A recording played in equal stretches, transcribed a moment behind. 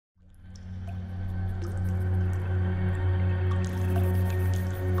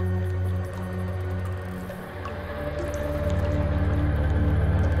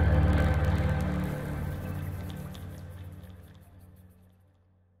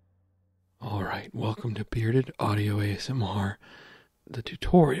Alright, welcome to Bearded Audio ASMR, the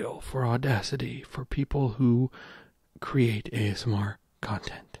tutorial for Audacity for people who create ASMR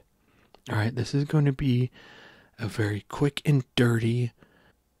content. Alright, this is going to be a very quick and dirty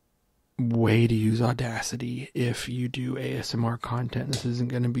way to use Audacity if you do ASMR content. This isn't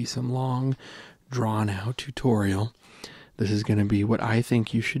going to be some long, drawn-out tutorial. This is going to be what I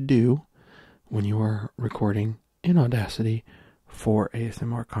think you should do when you are recording in Audacity for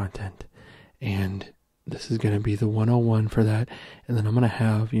ASMR content. And this is going to be the 101 for that. And then I'm going to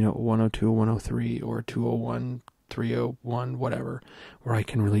have, 102, 103, or 201, 301, whatever, where I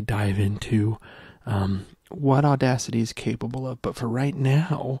can really dive into what Audacity is capable of. But for right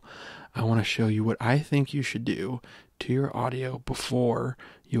now, I want to show you what I think you should do to your audio before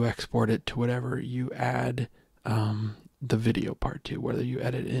you export it to whatever you add the video part to, whether you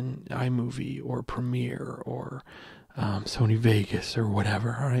edit in iMovie or Premiere or Sony Vegas or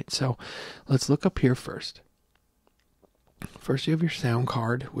whatever. All right, so let's look up here first. First, you have your sound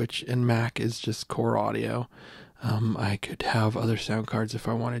card, which in Mac is just core audio. I could have other sound cards if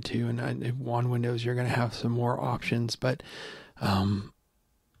I wanted to, and on Windows you're going to have some more options, but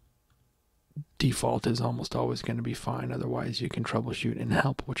default is almost always going to be fine. Otherwise, you can troubleshoot and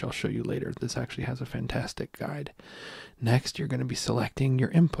help, which I'll show you later. This actually has a fantastic guide. Next, you're going to be selecting your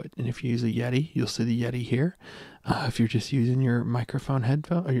input, and if you use a Yeti, you'll see the Yeti here. If you're just using your microphone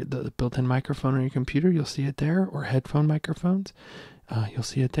headphone, or the built-in microphone on your computer, you'll see it there, or headphone microphones, you'll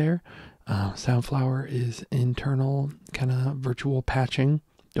see it there. Soundflower is internal kind of virtual patching.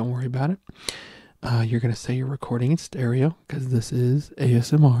 Don't worry about it. You're going to say you're recording in stereo because this is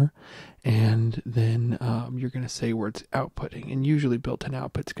ASMR, and then you're going to say where it's outputting, and usually built-in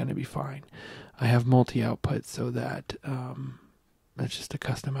output's going to be fine. I have multi-output, so that that's just a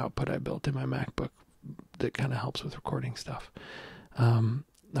custom output I built in my MacBook that kind of helps with recording stuff.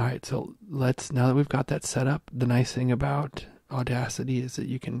 Alright, so now that we've got that set up, the nice thing about Audacity is that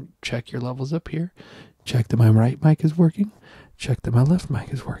you can check your levels up here, check that my right mic is working, check that my left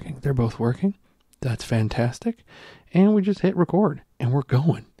mic is working. They're both working. That's fantastic. And we just hit record and we're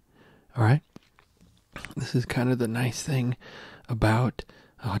going. All right. This is kind of the nice thing about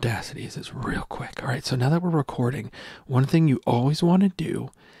Audacity is it's real quick. All right. So now that we're recording, one thing you always want to do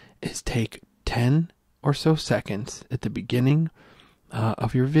is take 10 or so seconds at the beginning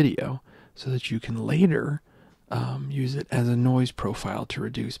of your video so that you can later use it as a noise profile to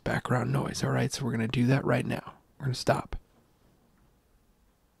reduce background noise. All right. So we're going to do that right now. We're going to stop.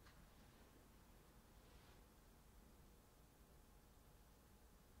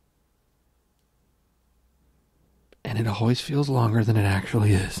 And it always feels longer than it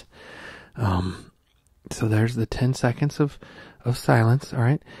actually is. So there's the 10 seconds of silence, all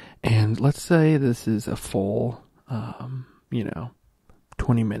right? And let's say this is a full,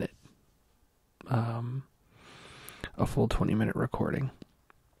 20-minute, a full 20-minute recording.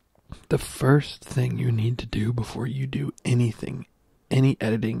 The first thing you need to do before you do anything, any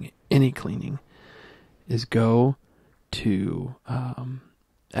editing, any cleaning, is go to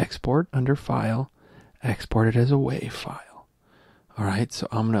export under File, export it as a WAV file. Alright, so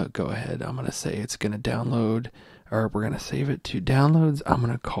I'm going to go ahead. I'm going to say it's going to download, or we're going to save it to downloads. I'm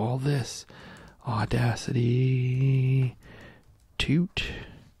going to call this Audacity Toot.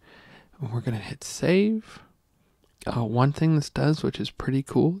 And we're going to hit save. One thing this does, which is pretty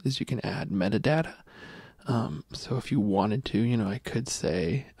cool, is you can add metadata. So if you wanted to, I could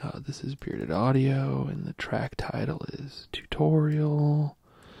say this is Bearded Audio, and the track title is Tutorial.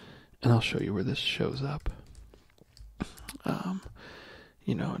 And I'll show you where this shows up.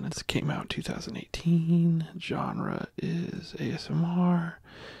 And this came out 2018. Genre is ASMR.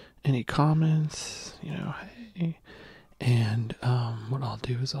 Any comments? Hey. And what I'll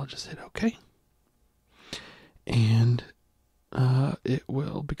do is I'll just hit OK. And it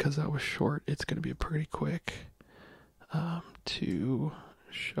will, because that was short, it's going to be pretty quick to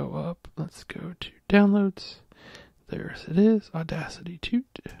show up. Let's go to downloads. There it is, Audacity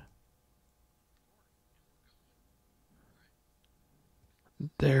Toot.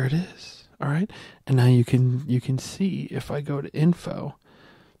 There it is. All right. And now you can see, if I go to info,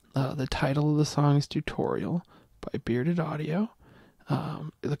 the title of the song is Tutorial by Bearded Audio.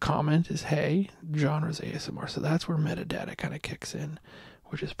 The comment is, hey, genre's ASMR. So that's where metadata kind of kicks in,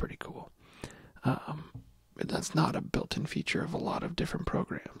 which is pretty cool. That's not a built-in feature of a lot of different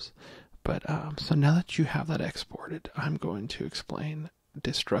programs. But so now that you have that exported, I'm going to explain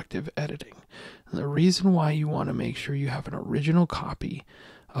destructive editing. And the reason why you want to make sure you have an original copy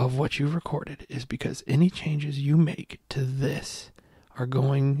of what you've recorded is because any changes you make to this are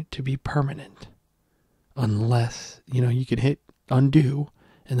going to be permanent, unless you can hit undo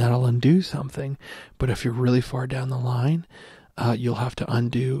and that'll undo something. But if you're really far down the line, you'll have to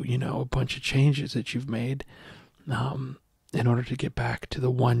undo, a bunch of changes that you've made in order to get back to the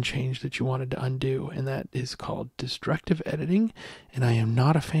one change that you wanted to undo. And that is called destructive editing. And I am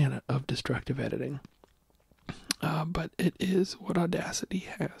not a fan of destructive editing. But it is what Audacity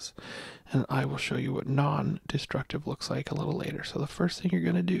has. And I will show you what non-destructive looks like a little later. So the first thing you're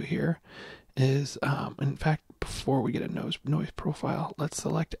going to do here is, in fact, before we get a noise profile, let's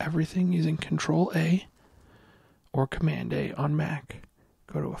select everything using Control A or Command A on Mac.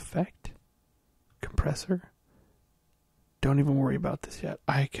 Go to Effect, Compressor. Don't even worry about this yet.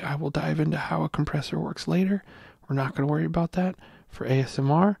 I will dive into how a compressor works later. We're not going to worry about that. For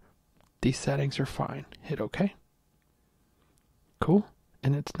ASMR, these settings are fine. Hit OK. Cool.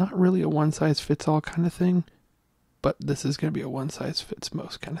 And it's not really a one-size-fits-all kind of thing, but this is going to be a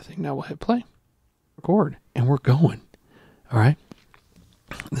one-size-fits-most kind of thing. Now we'll hit play, record, and we're going. All right.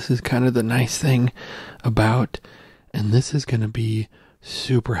 This is kind of the nice thing about, and this is going to be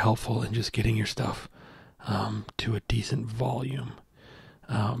super helpful in just getting your stuff to a decent volume.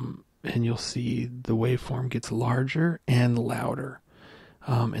 And you'll see the waveform gets larger and louder.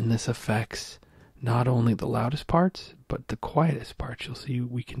 And this affects not only the loudest parts, but the quietest parts. You'll see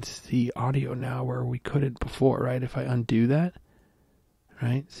we can see audio now where we couldn't before, right? If I undo that,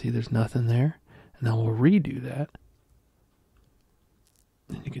 right? See, there's nothing there. And then we'll redo that.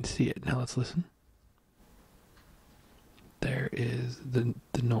 And you can see it. Now let's listen. There is the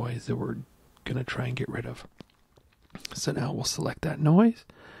noise that we're going to try and get rid of. So now we'll select that noise,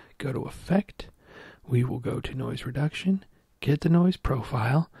 go to Effect. We will go to Noise Reduction, get the noise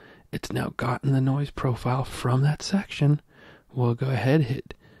profile. It's now gotten the noise profile from that section. We'll go ahead,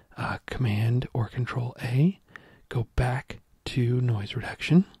 hit Command or Control A, go back to Noise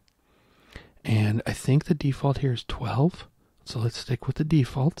Reduction. And I think the default here is 12. So let's stick with the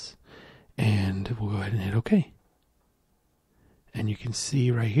defaults. And we'll go ahead and hit OK. And you can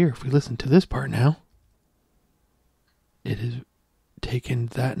see right here, if we listen to this part now, it has taken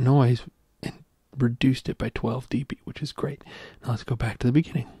that noise and reduced it by 12 dB, which is great. Now let's go back to the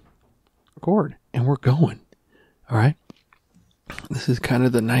beginning. Record, and we're going. All right. This is kind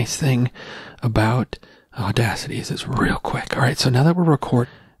of the nice thing about Audacity is it's real quick. All right. So now that we're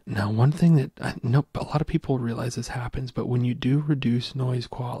recording, now one thing that a lot of people realize this happens, but when you do reduce noise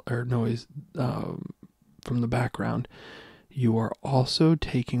from the background, you are also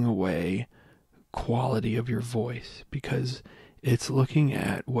taking away quality of your voice because it's looking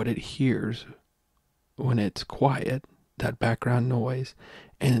at what it hears when it's quiet, that background noise,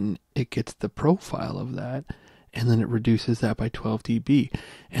 and it gets the profile of that, and then it reduces that by 12 dB.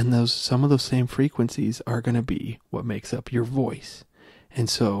 And some of those same frequencies are going to be what makes up your voice. And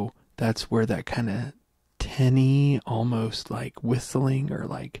so that's where that kind of tinny, almost like whistling, or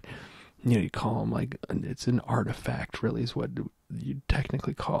like, you call them like, it's an artifact really is what you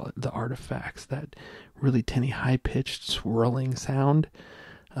technically call it, the artifacts, that really tinny, high-pitched, swirling sound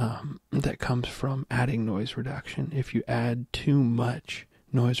that comes from adding noise reduction. If you add too much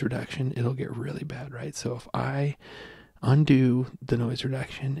noise reduction, it'll get really bad, right? So if I undo the noise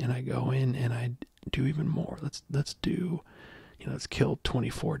reduction and I go in and I do even more, let's do, let's kill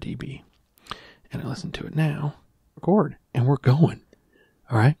 24 dB. And I listen to it now, record, and we're going.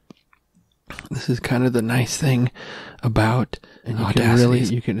 All right. This is kind of the nice thing about, and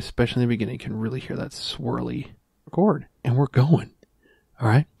you can, especially in the beginning, you can really hear that swirly record, and we're going. All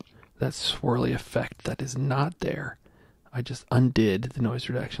right. That swirly effect that is not there. I just undid the noise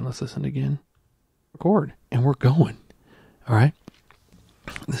reduction. Let's listen again. Record, and we're going. All right.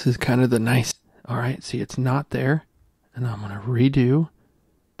 This is kind of the nice, all right. See, it's not there. And I'm going to redo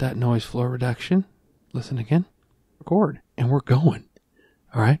that noise floor reduction. Listen again. Record, and we're going.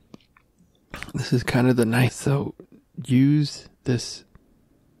 All right. This is kind of the nice, so use this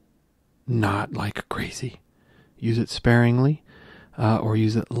not like crazy. Use it sparingly or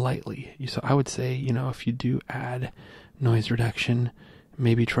use it lightly. So I would say, if you do add noise reduction,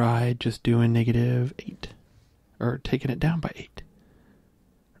 maybe try just doing -8 or taking it down by 8,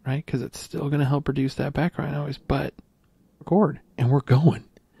 right? Because it's still going to help reduce that background noise, but record, and we're going.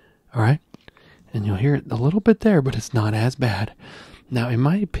 All right. And you'll hear it a little bit there, but it's not as bad. Now, in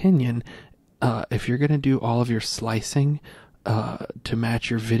my opinion, if you're going to do all of your slicing to match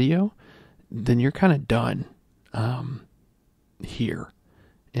your video, then you're kind of done here,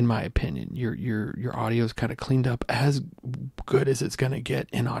 in my opinion. Your audio is kind of cleaned up as good as it's going to get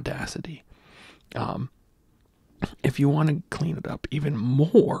in Audacity. If you want to clean it up even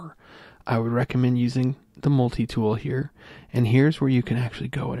more, I would recommend using the multi-tool here. And here's where you can actually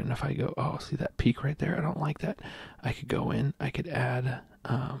go in. And if I go, oh, see that peak right there? I don't like that. I could go in. I could add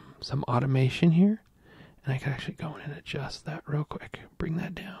some automation here. And I could actually go in and adjust that real quick. Bring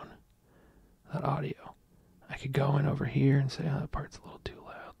that down. That audio. I could go in over here and say, oh, that part's a little too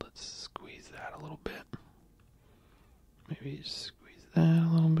loud. Let's squeeze that a little bit. Maybe just squeeze that a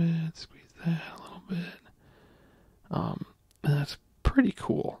little bit. Squeeze that a little bit. And that's pretty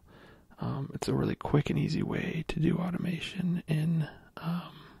cool. It's a really quick and easy way to do automation in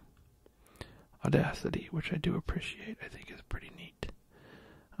Audacity, which I do appreciate. I think is pretty neat.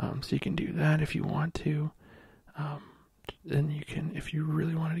 So you can do that if you want to. Then you can, if you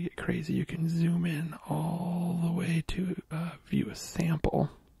really wanted to get crazy, you can zoom in all the way to view a sample.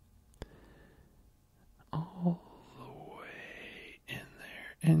 All the way in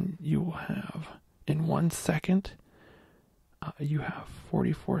there. And you will have, in 1 second, you have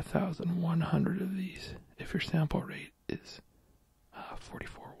 44,100 of these if your sample rate is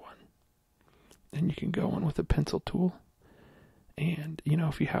 44.1. And you can go in with a pencil tool. And, you know,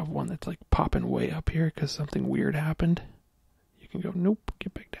 if you have one that's like popping way up here because something weird happened, you can go, nope,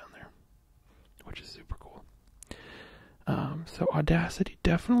 get back down there, which is super cool. So Audacity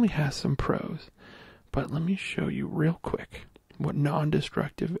definitely has some pros, but let me show you real quick what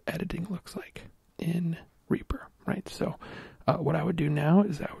non-destructive editing looks like in Reaper, right? So what I would do now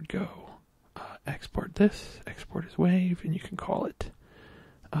is I would go export this, export as wave, and you can call it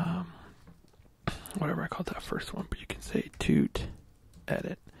whatever I called that first one, but you can say toot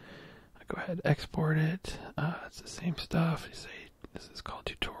edit. I go ahead, export it. It's the same stuff. You say this is called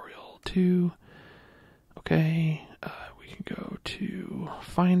tutorial 2. Okay, we can go to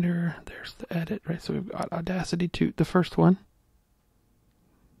Finder. There's the edit, right? So we've got Audacity toot, the first one.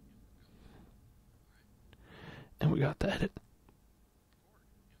 And we got the edit.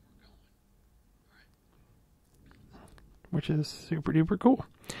 Which is super duper cool.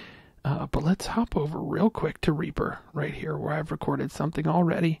 But let's hop over real quick to Reaper right here where I've recorded something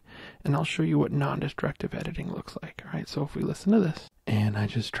already, and I'll show you what non-destructive editing looks like. All right, so if we listen to this, and I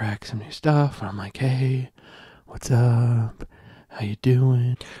just track some new stuff, and I'm like, hey, what's up? How you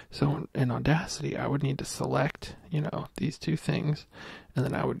doing? So in Audacity, I would need to select, you know, these two things, and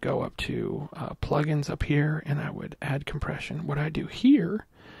then I would go up to plugins up here, and I would add compression. What I do here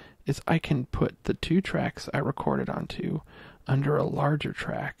is I can put the 2 tracks I recorded onto under a larger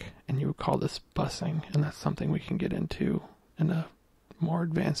track, and you would call this busing, and that's something we can get into in a more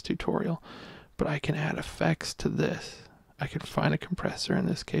advanced tutorial. But I can add effects to this. I can find a compressor, in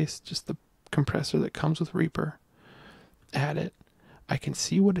this case just the compressor that comes with Reaper, add it. I can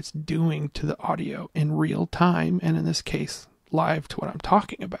see what it's doing to the audio in real time, and in this case live to what I'm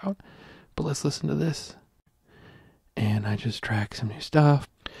talking about. But let's listen to this. And I just track some new stuff,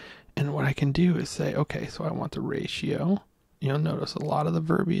 and what I can do is say, okay, so I want the ratio. You'll notice a lot of the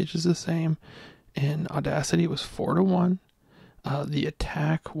verbiage is the same. In Audacity, it was 4:1. The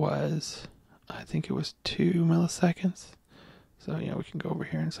attack was, I think it was 2 milliseconds. So, you know, we can go over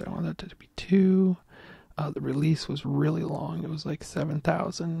here and say I want that to be 2. The release was really long. It was like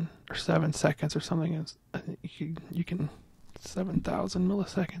 7,000 or 7 seconds or something. It's, I think you can 7,000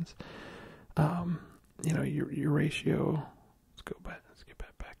 milliseconds. You know, your ratio. Let's go back. Let's get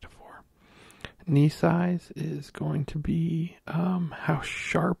back to 4. Knee size is going to be how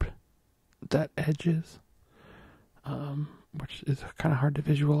sharp that edge is, which is kind of hard to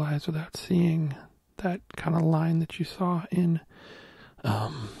visualize without seeing that kind of line that you saw in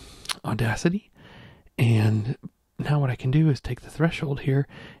Audacity. And now what I can do is take the threshold here,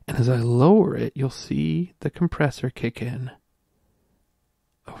 and as I lower it, you'll see the compressor kick in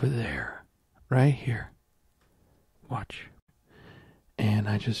over there, right here. Watch. And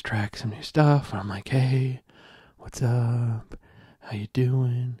I just track some new stuff. I'm like, hey, what's up? How you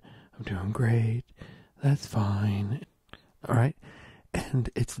doing? I'm doing great. That's fine. All right. And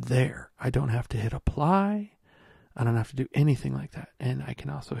it's there. I don't have to hit apply. I don't have to do anything like that. And I can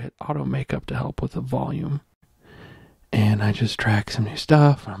also hit auto makeup to help with the volume. And I just track some new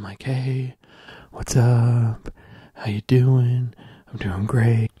stuff. I'm like, hey, what's up? How you doing? I'm doing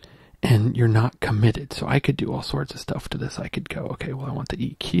great. And you're not committed. So I could do all sorts of stuff to this. I could go, okay, well, I want the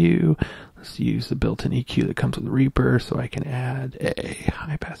EQ. Let's use the built-in EQ that comes with Reaper. So I can add a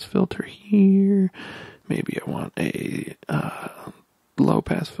high-pass filter here. Maybe I want a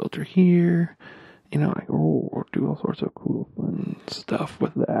low-pass filter here. You know, or do all sorts of cool, fun stuff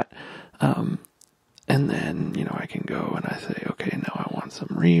with that. And then, you know, I can go and I say, okay, now I want some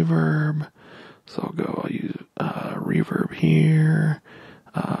reverb. So I'll use reverb here.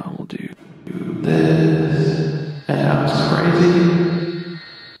 We'll do this. And that was crazy.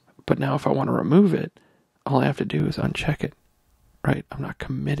 But now Now, if I want to remove it, all I have to do is uncheck it, right? I'm not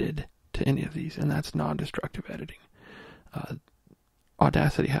committed to any of these, and that's non-destructive editing.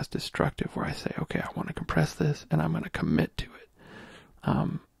 Audacity has destructive, where I say, okay, I want to compress this, and I'm going to commit to it.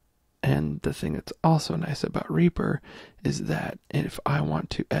 And the thing that's also nice about Reaper is that if I want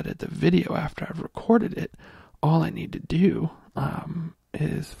to edit the video after I've recorded it, all I need to do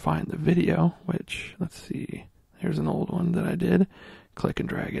is find the video, which, let's see, here's an old one that I did. Click and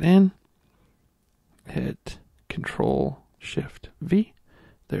drag it in. Hit Control-Shift-V.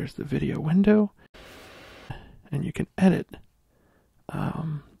 There's the video window. And you can edit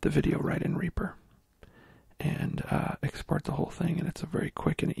the video right in Reaper. And export the whole thing, and it's a very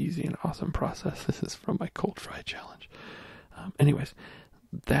quick and easy and awesome process. This is from my cold fry challenge. Anyways,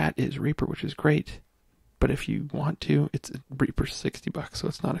 that is Reaper, which is great. But if you want to, it's Reaper's $60, so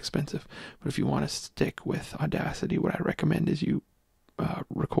it's not expensive. But if you want to stick with Audacity, what I recommend is you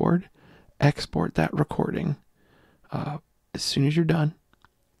record, export that recording as soon as you're done,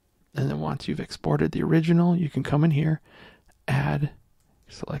 and then once you've exported the original, you can come in here, add,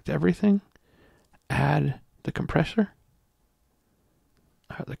 select everything, add the compressor,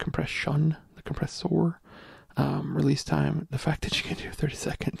 the compression, the compressor, release time. The fact that you can do 30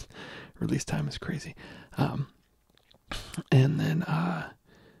 seconds release time is crazy. And then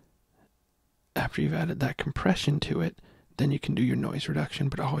after you've added that compression to it, then you can do your noise reduction,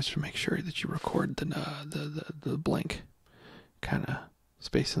 but always make sure that you record the blank kind of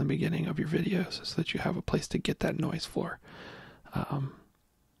space in the beginning of your videos so that you have a place to get that noise floor.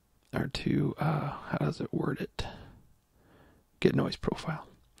 Or to, how does it word it? Get noise profile.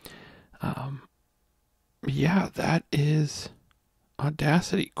 Yeah, that is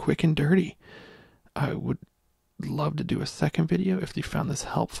Audacity, quick and dirty. I would love to do a second video if you found this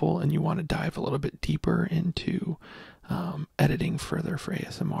helpful and you want to dive a little bit deeper into editing further for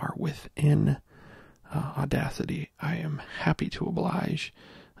ASMR within Audacity. I am happy to oblige,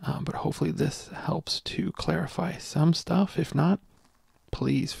 but hopefully this helps to clarify some stuff. If not,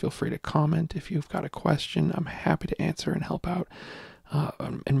 please feel free to comment. If you've got a question, I'm happy to answer and help out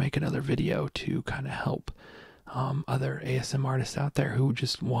and make another video to kind of help other ASMR artists out there who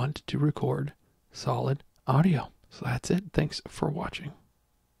just want to record solid audio. So that's it. Thanks for watching.